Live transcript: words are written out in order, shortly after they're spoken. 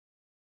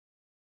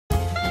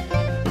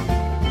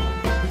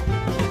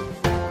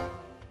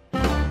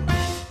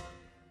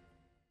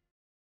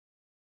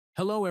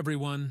Hello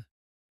everyone.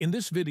 In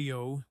this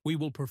video, we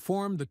will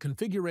perform the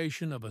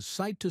configuration of a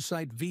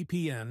Site-to-Site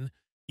VPN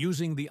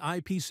using the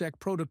IPsec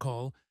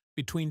protocol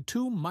between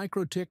two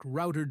MikroTik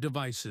router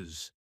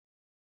devices.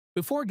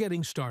 Before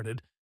getting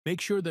started,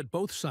 make sure that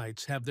both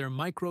sites have their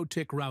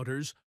MikroTik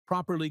routers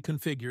properly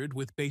configured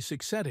with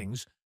basic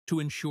settings to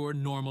ensure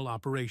normal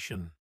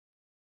operation.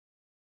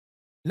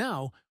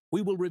 Now,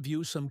 we will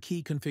review some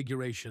key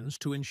configurations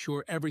to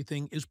ensure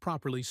everything is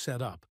properly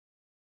set up.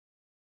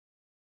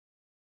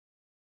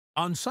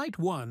 On Site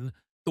 1,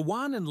 the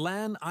WAN and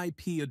LAN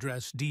IP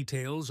address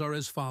details are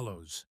as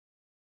follows.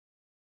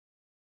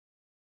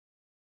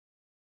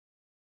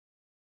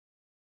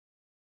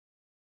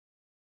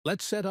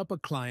 Let's set up a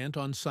client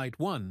on Site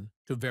 1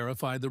 to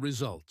verify the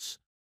results.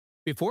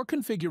 Before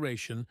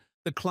configuration,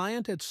 the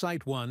client at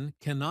Site 1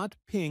 cannot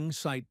ping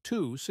Site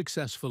 2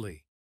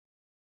 successfully.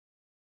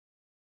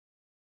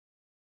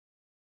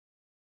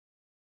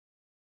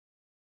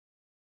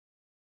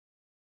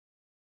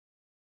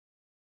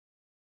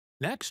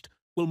 Next,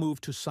 we'll move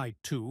to Site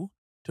 2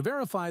 to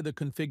verify the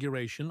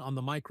configuration on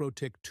the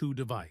MikroTik 2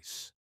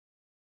 device.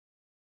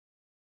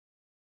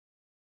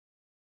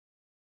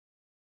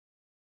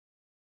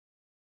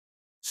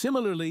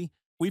 Similarly,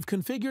 we've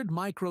configured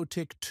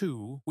MikroTik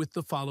 2 with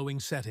the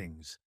following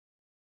settings.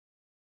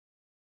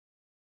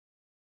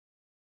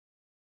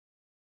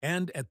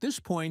 And at this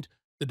point,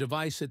 the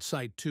device at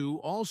Site 2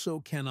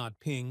 also cannot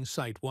ping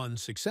Site 1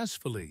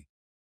 successfully.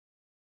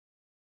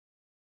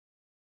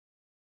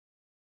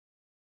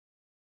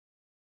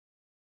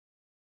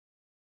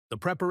 The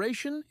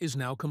preparation is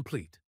now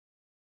complete.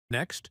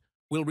 Next,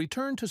 we'll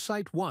return to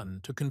Site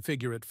 1 to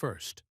configure it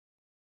first.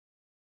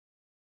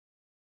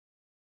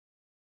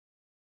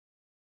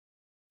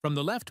 From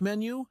the left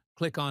menu,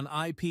 click on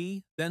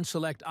IP, then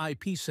select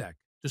IPsec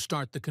to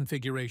start the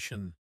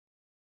configuration.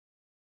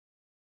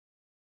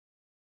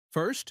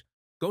 First,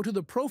 go to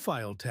the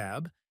Profile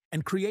tab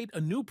and create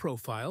a new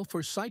profile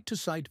for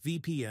Site-to-Site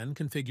VPN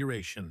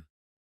configuration.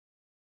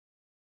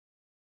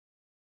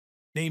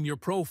 Name your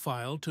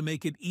profile to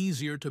make it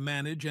easier to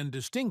manage and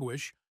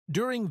distinguish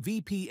during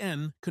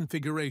VPN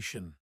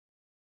configuration.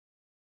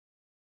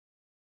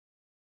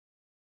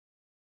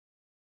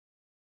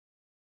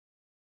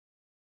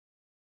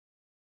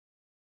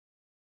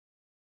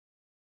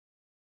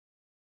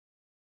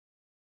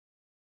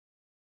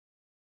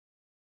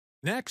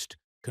 Next,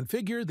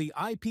 configure the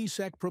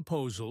IPsec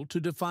proposal to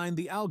define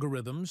the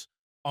algorithms,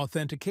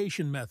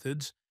 authentication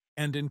methods,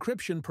 and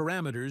encryption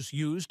parameters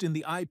used in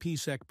the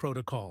IPsec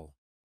protocol.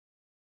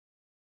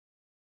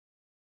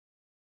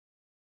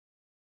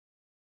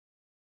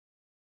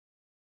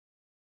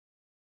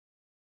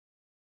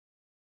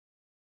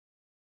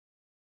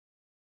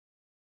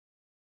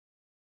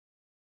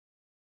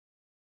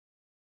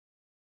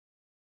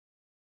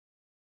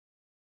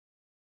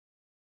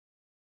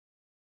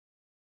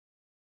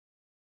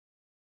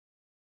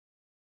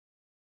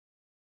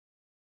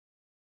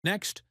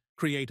 Next,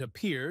 create a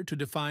peer to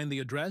define the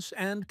address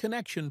and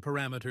connection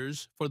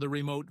parameters for the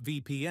remote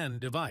VPN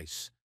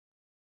device.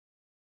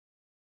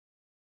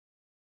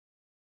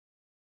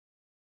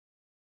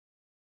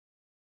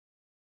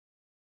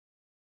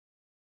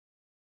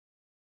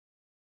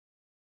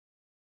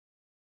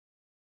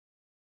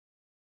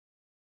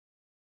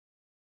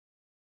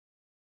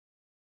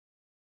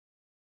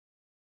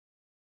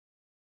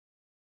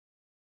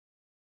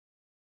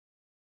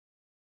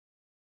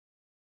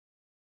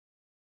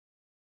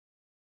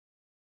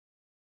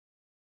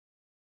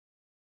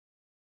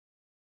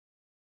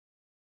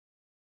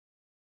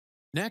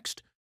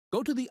 Next,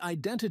 go to the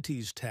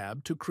Identities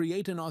tab to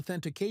create an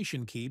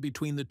authentication key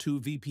between the two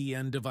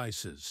VPN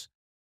devices.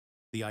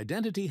 The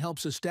identity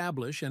helps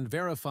establish and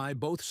verify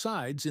both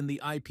sides in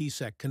the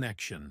IPsec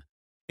connection,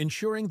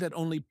 ensuring that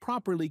only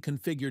properly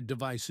configured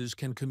devices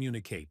can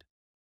communicate.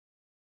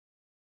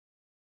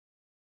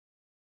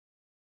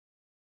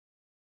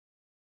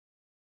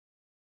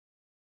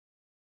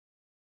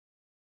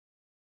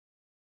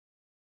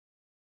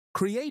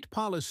 Create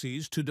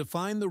policies to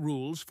define the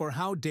rules for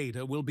how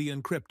data will be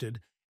encrypted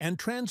and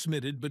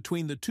transmitted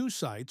between the two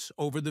sites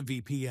over the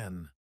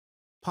VPN.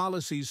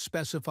 Policies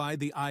specify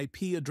the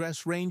IP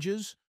address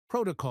ranges,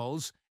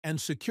 protocols, and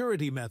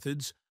security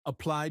methods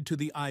applied to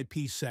the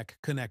IPsec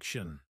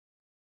connection.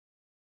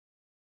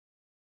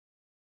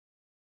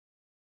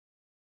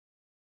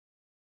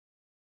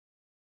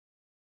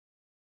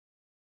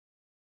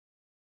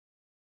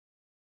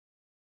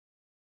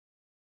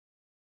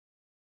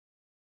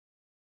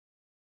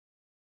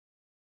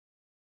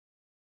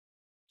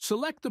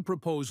 Select the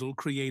proposal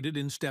created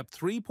in Step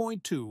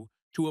 3.2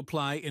 to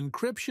apply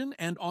encryption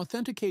and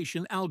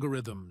authentication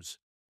algorithms.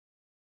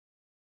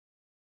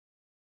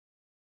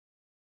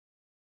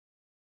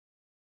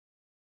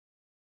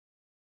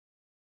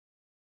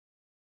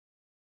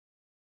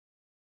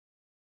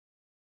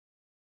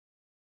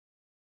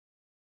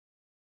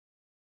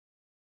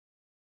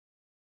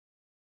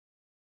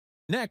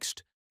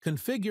 Next,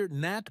 configure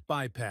NAT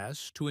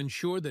bypass to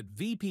ensure that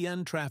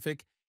VPN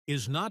traffic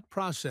is not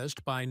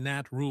processed by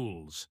NAT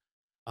rules.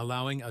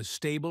 allowing a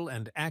stable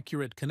and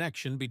accurate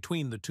connection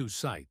between the two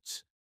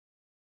sites.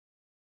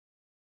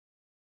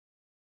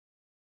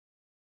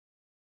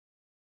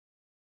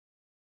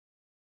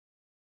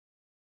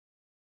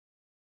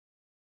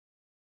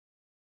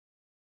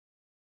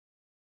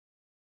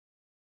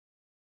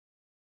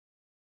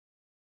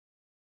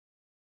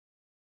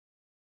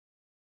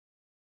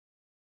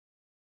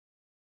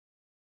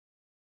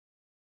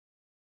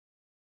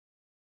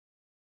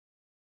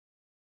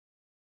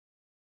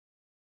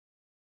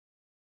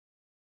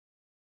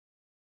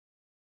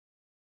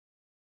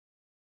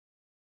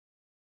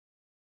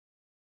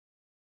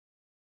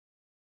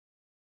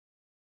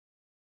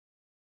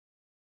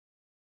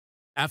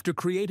 After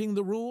creating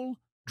the rule,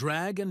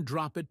 drag and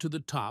drop it to the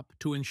top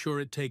to ensure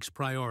it takes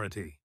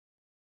priority.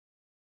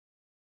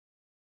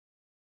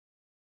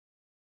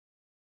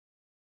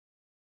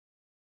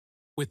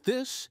 With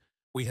this,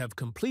 we have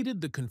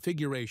completed the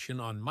configuration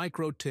on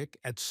MikroTik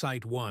at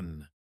Site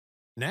 1.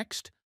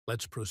 Next,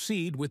 let's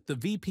proceed with the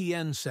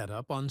VPN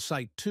setup on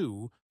Site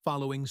 2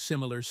 following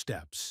similar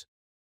steps.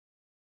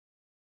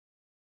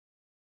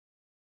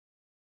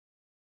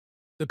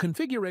 The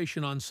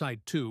configuration on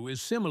Site 2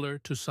 is similar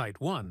to Site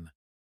 1,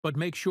 but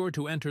make sure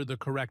to enter the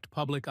correct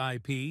public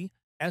IP,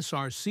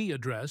 SRC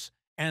address,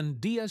 and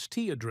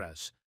DST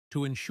address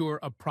to ensure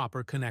a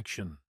proper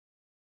connection.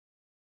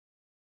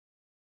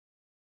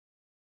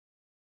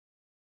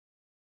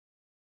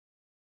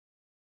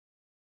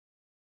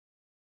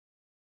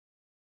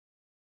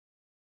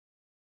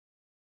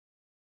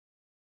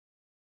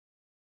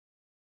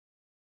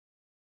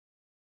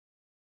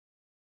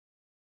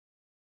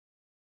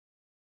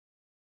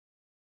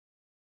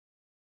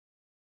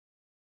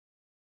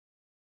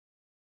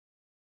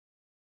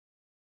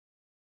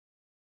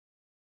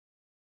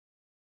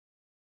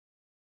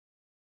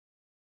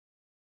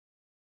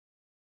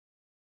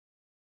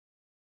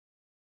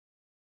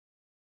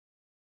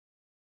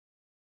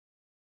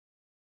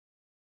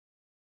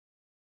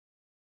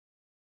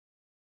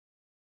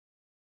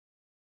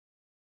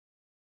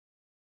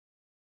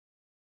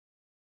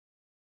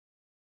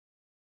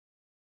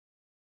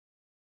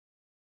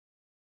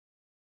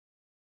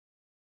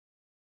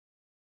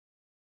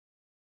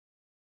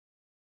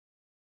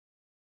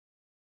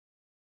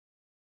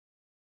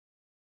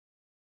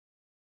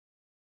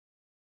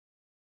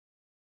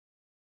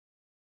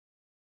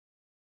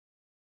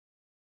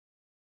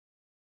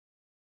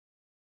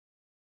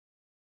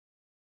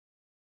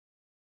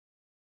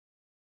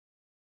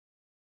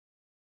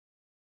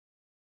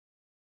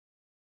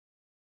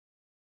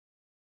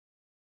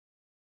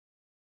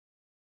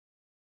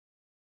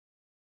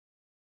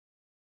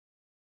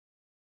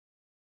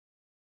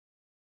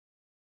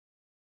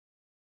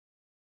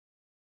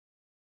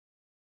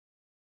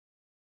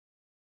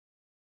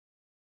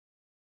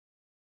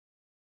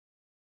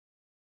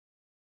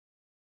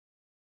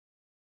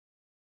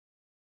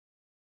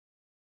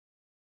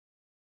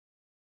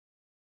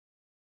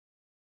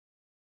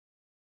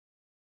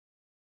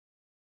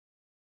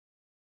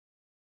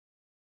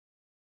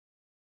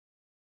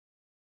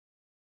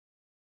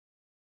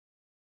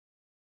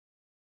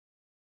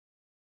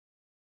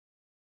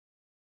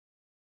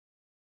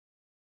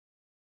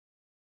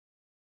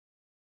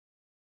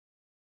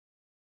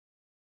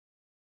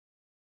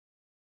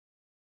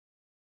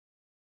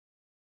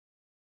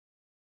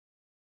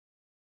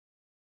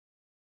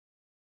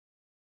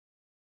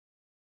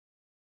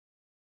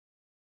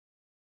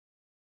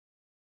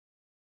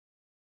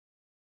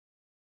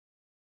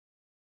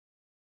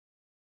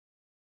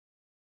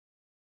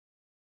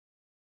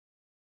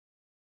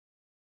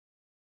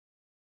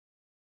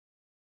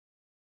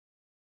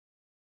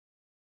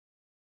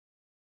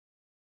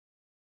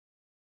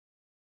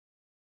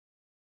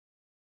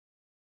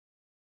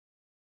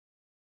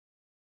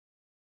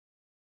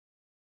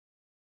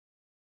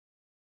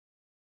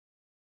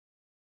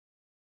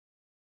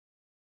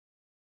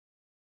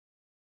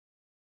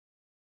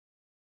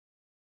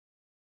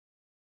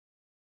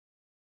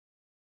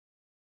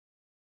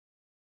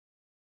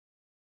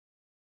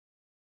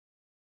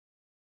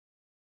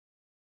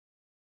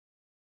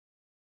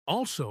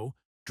 Also,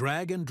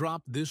 drag and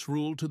drop this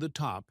rule to the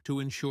top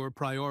to ensure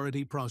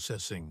priority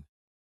processing.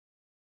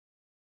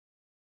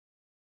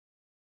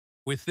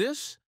 With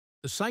this,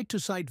 the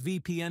Site-to-Site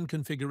VPN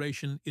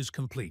configuration is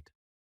complete.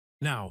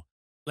 Now,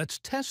 let's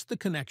test the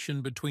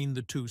connection between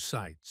the two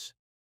sites.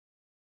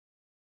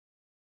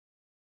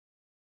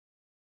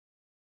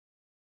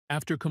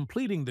 After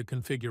completing the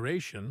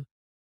configuration,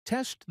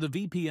 test the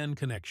VPN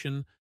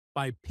connection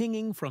by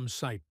pinging from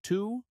Site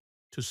 2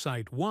 to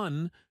Site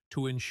 1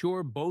 to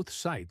ensure both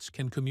sites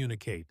can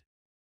communicate.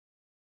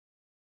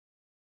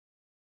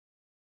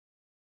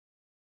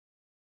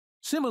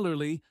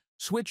 Similarly,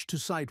 switch to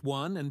Site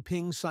 1 and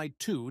ping Site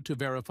 2 to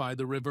verify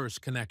the reverse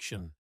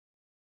connection.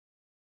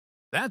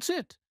 That's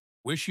it!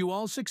 Wish you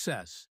all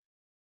success.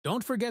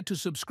 Don't forget to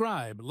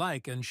subscribe,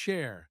 like, and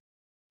share.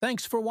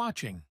 Thanks for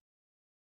watching.